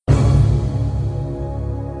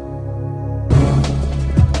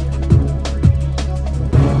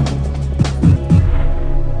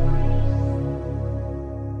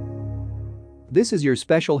This is your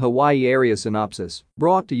special Hawaii area synopsis,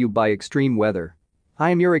 brought to you by Extreme Weather. I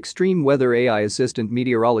am your Extreme Weather AI assistant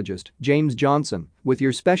meteorologist, James Johnson, with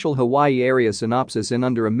your special Hawaii area synopsis in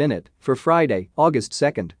under a minute for Friday, August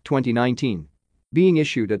 2, 2019. Being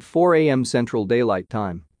issued at 4 a.m. Central Daylight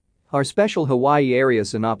Time. Our special Hawaii area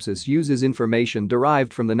synopsis uses information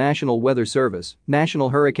derived from the National Weather Service,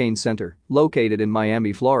 National Hurricane Center, located in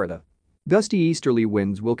Miami, Florida. Gusty easterly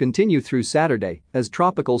winds will continue through Saturday as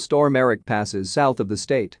Tropical Storm Eric passes south of the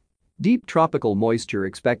state. Deep tropical moisture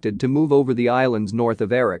expected to move over the islands north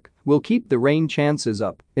of Eric will keep the rain chances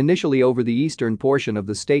up, initially over the eastern portion of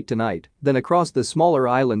the state tonight, then across the smaller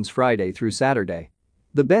islands Friday through Saturday.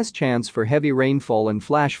 The best chance for heavy rainfall and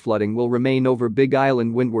flash flooding will remain over Big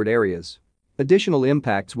Island windward areas. Additional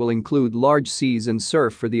impacts will include large seas and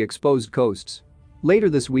surf for the exposed coasts.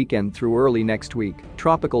 Later this weekend through early next week,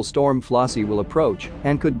 Tropical Storm Flossie will approach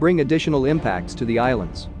and could bring additional impacts to the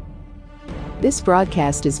islands. This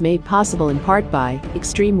broadcast is made possible in part by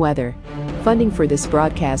Extreme Weather. Funding for this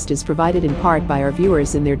broadcast is provided in part by our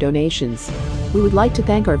viewers and their donations. We would like to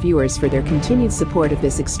thank our viewers for their continued support of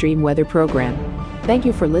this Extreme Weather program. Thank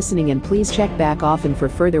you for listening, and please check back often for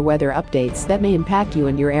further weather updates that may impact you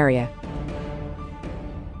and your area.